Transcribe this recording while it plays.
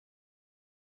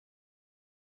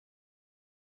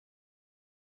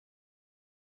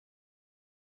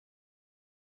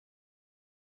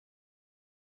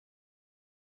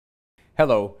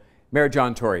Hello, Mayor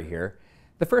John Tory here.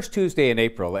 The first Tuesday in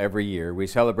April every year, we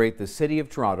celebrate the City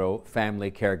of Toronto Family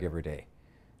Caregiver Day.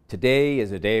 Today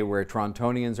is a day where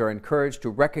Torontonians are encouraged to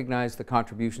recognize the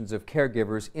contributions of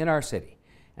caregivers in our city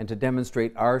and to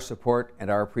demonstrate our support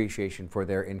and our appreciation for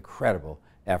their incredible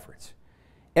efforts.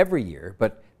 Every year,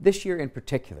 but this year in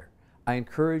particular, I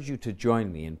encourage you to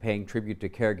join me in paying tribute to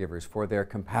caregivers for their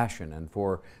compassion and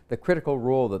for the critical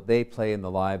role that they play in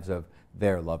the lives of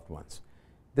their loved ones.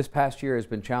 This past year has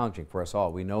been challenging for us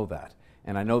all, we know that,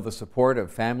 and I know the support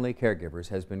of family caregivers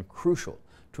has been crucial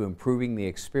to improving the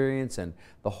experience and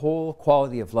the whole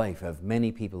quality of life of many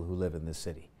people who live in this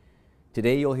city.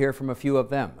 Today you'll hear from a few of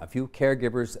them, a few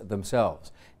caregivers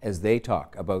themselves, as they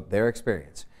talk about their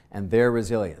experience and their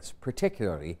resilience,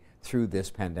 particularly through this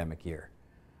pandemic year.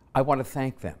 I want to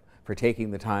thank them for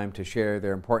taking the time to share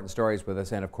their important stories with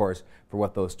us and, of course, for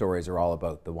what those stories are all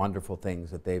about, the wonderful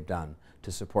things that they've done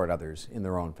to support others in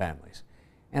their own families.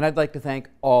 And I'd like to thank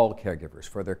all caregivers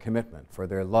for their commitment, for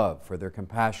their love, for their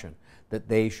compassion that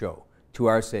they show to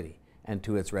our city and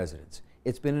to its residents.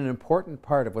 It's been an important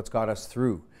part of what's got us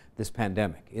through this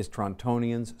pandemic, is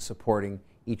Torontonians supporting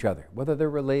each other, whether they're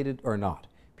related or not.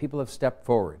 People have stepped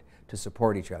forward to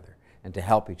support each other and to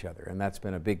help each other, and that's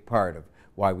been a big part of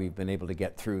why we've been able to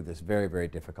get through this very, very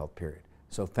difficult period.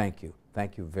 So thank you.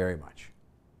 Thank you very much.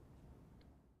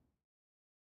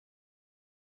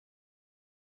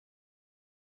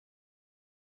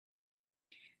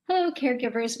 Hello,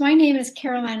 caregivers. My name is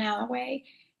Caroline Alloway,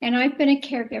 and I've been a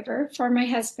caregiver for my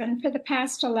husband for the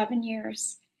past 11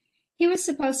 years. He was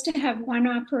supposed to have one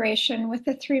operation with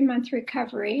a 3-month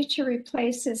recovery to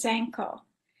replace his ankle.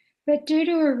 But due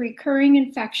to a recurring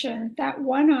infection, that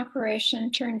one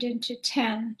operation turned into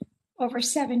 10 over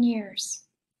 7 years.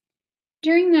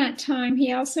 During that time,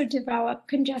 he also developed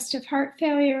congestive heart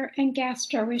failure and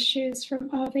gastro issues from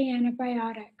all the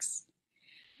antibiotics.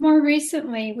 More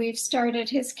recently, we've started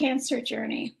his cancer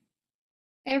journey.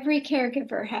 Every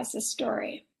caregiver has a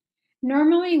story.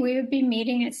 Normally, we would be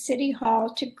meeting at City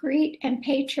Hall to greet and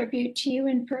pay tribute to you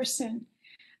in person,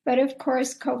 but of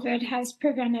course, COVID has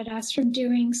prevented us from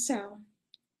doing so.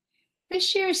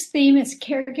 This year's theme is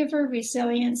caregiver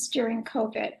resilience during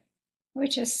COVID,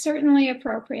 which is certainly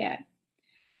appropriate.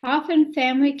 Often,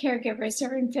 family caregivers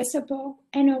are invisible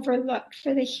and overlooked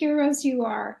for the heroes you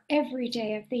are every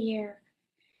day of the year.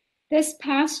 This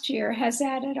past year has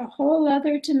added a whole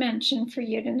other dimension for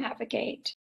you to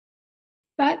navigate.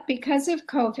 But because of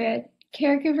COVID,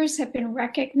 caregivers have been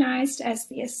recognized as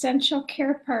the essential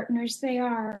care partners they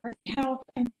are in health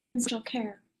and mental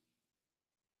care.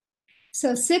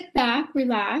 So sit back,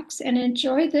 relax, and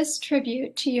enjoy this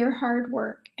tribute to your hard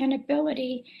work and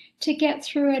ability to get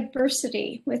through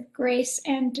adversity with grace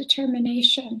and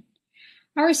determination.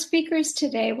 Our speakers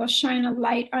today will shine a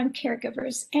light on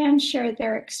caregivers and share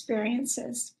their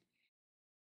experiences.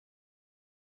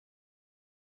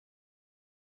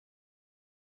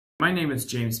 My name is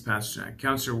James Pasternak,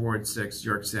 Councillor Ward 6,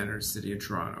 York Centre, City of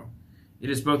Toronto. It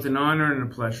is both an honor and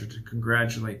a pleasure to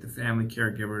congratulate the family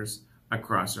caregivers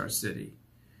across our city.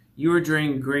 You are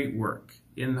doing great work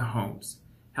in the homes,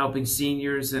 helping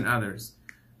seniors and others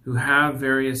who have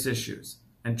various issues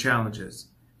and challenges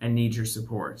and need your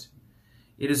support.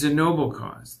 It is a noble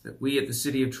cause that we at the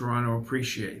City of Toronto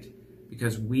appreciate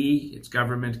because we, its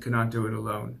government, cannot do it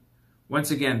alone. Once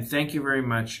again, thank you very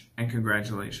much and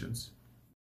congratulations.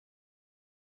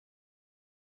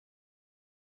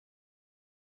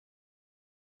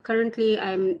 Currently,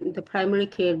 I'm the primary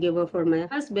caregiver for my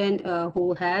husband,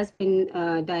 who has been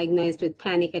diagnosed with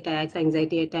panic attacks,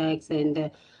 anxiety attacks, and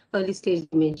early stage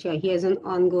dementia. He has an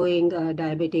ongoing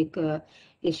diabetic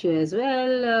issue as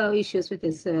well, issues with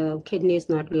his kidneys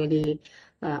not really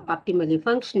optimally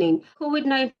functioning.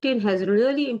 COVID-19 has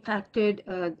really impacted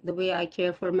the way I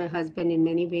care for my husband in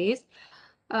many ways.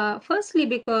 Firstly,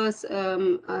 because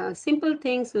simple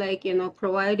things like,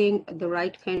 providing the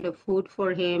right kind of food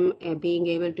for him, being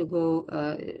able to go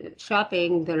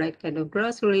shopping, the right kind of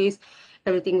groceries,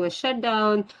 everything was shut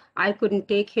down. I couldn't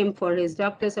take him for his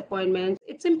doctor's appointments.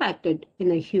 It's impacted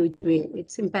in a huge way.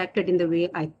 It's impacted in the way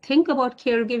I think about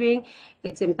caregiving.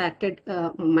 It's impacted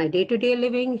my day-to-day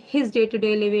living, his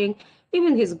day-to-day living,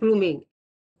 even his grooming.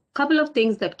 Couple of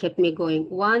things that kept me going.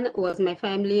 One was my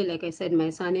family. Like I said, my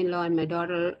son-in-law and my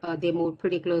daughter, they moved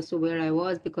pretty close to where I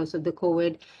was because of the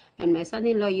COVID. And my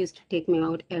son-in-law used to take me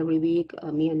out every week,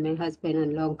 me and my husband,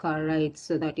 on long car rides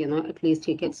so that, at least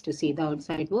he gets to see the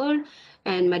outside world.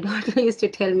 And my daughter used to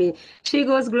tell me she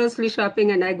goes grocery shopping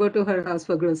and I go to her house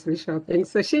for grocery shopping.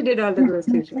 So she did all the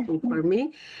grocery shopping for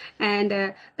me. And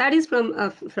that is from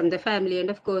the family.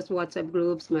 And of course, WhatsApp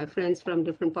groups, my friends from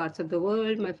different parts of the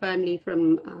world, my family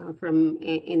from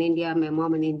in India, my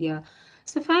mom in India.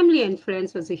 So family and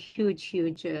friends was a huge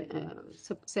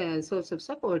source of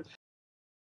support.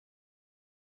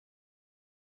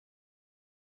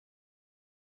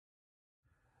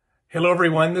 Hello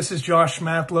everyone, this is Josh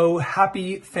Matlow.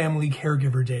 Happy Family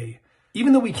Caregiver Day.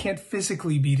 Even though we can't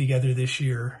physically be together this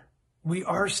year, we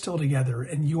are still together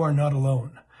and you are not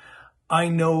alone. I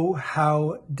know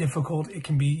how difficult it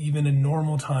can be even in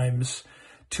normal times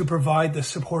to provide the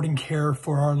support and care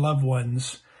for our loved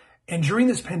ones. And during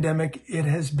this pandemic, it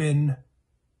has been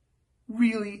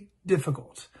really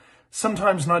difficult.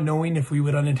 Sometimes not knowing if we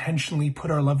would unintentionally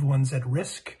put our loved ones at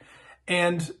risk,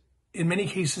 and in many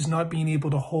cases, not being able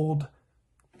to hold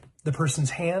the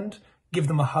person's hand, give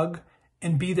them a hug,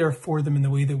 and be there for them in the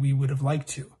way that we would have liked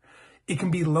to. It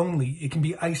can be lonely, it can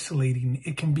be isolating,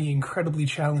 it can be incredibly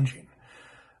challenging.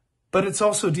 But it's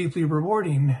also deeply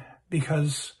rewarding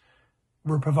because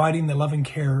we're providing the love and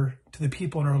care to the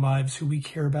people in our lives who we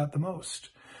care about the most.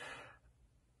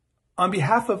 On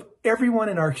behalf of everyone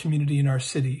in our community, in our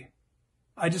city,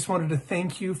 I just wanted to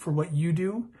thank you for what you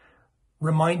do.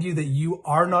 Remind you that you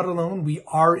are not alone. We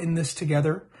are in this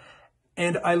together.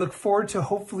 And I look forward to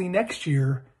hopefully next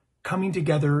year coming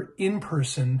together in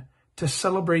person to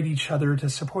celebrate each other, to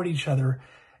support each other,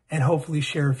 and hopefully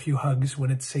share a few hugs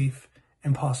when it's safe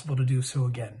and possible to do so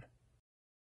again.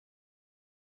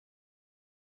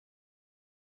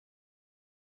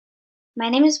 My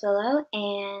name is Willow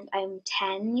and I'm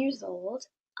 10 years old.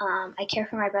 I care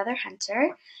for my brother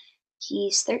Hunter.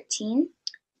 He's 13.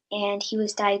 And he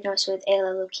was diagnosed with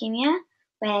ALL leukemia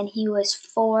when he was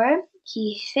 4.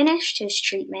 He finished his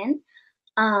treatment,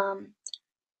 and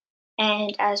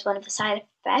as one of the side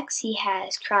effects, he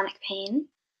has chronic pain.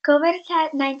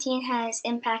 COVID-19 has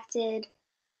impacted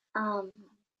the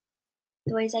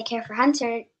ways I care for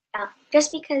Hunter,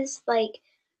 just because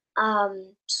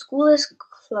school is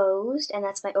closed, and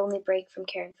that's my only break from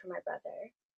caring for my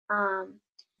brother.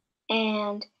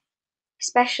 And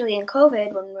especially in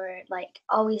COVID when we're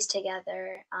always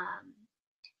together.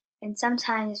 And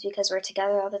sometimes because we're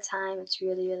together all the time, it's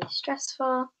really, really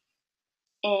stressful.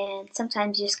 And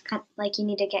sometimes you just you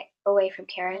need to get away from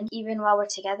caring. Even while we're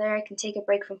together, I can take a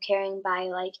break from caring by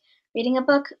reading a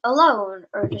book alone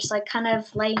or just kind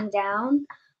of laying down,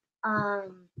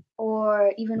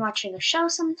 or even watching a show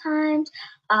sometimes,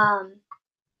 or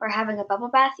having a bubble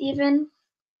bath even.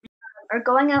 Or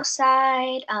going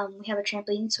outside. We have a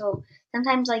trampoline, so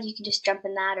sometimes you can just jump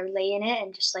in that or lay in it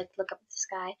and just look up at the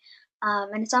sky.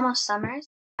 And it's almost summer.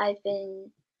 I've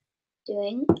been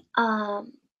doing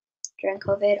during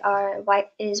COVID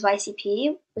is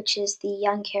YCP, which is the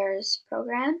Young Carers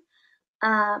program.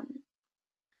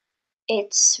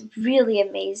 It's really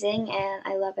amazing and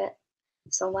I love it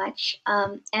so much.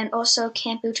 And also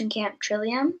Camp Booch and Camp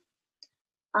Trillium.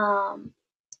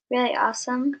 Really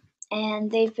awesome.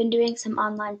 And they've been doing some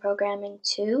online programming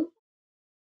too.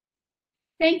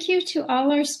 Thank you to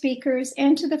all our speakers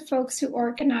and to the folks who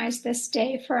organized this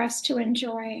day for us to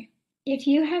enjoy. If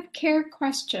you have care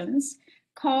questions,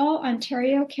 call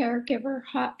Ontario Caregiver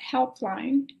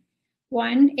Helpline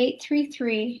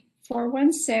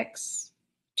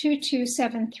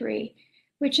 1-833-416-2273,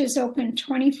 which is open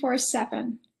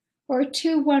 24/7, or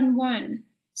 211,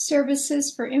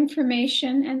 Services for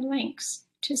Information and Links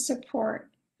to Support.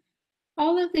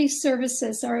 All of these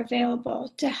services are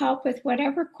available to help with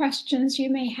whatever questions you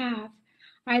may have,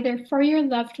 either for your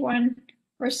loved one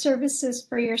or services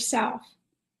for yourself.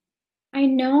 I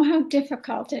know how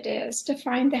difficult it is to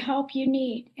find the help you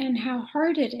need and how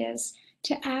hard it is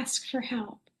to ask for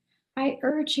help. I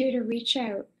urge you to reach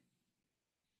out.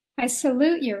 I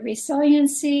salute your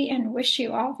resiliency and wish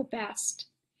you all the best.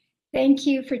 Thank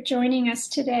you for joining us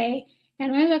today,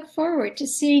 and I look forward to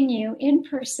seeing you in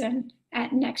person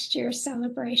at next year's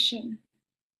celebration.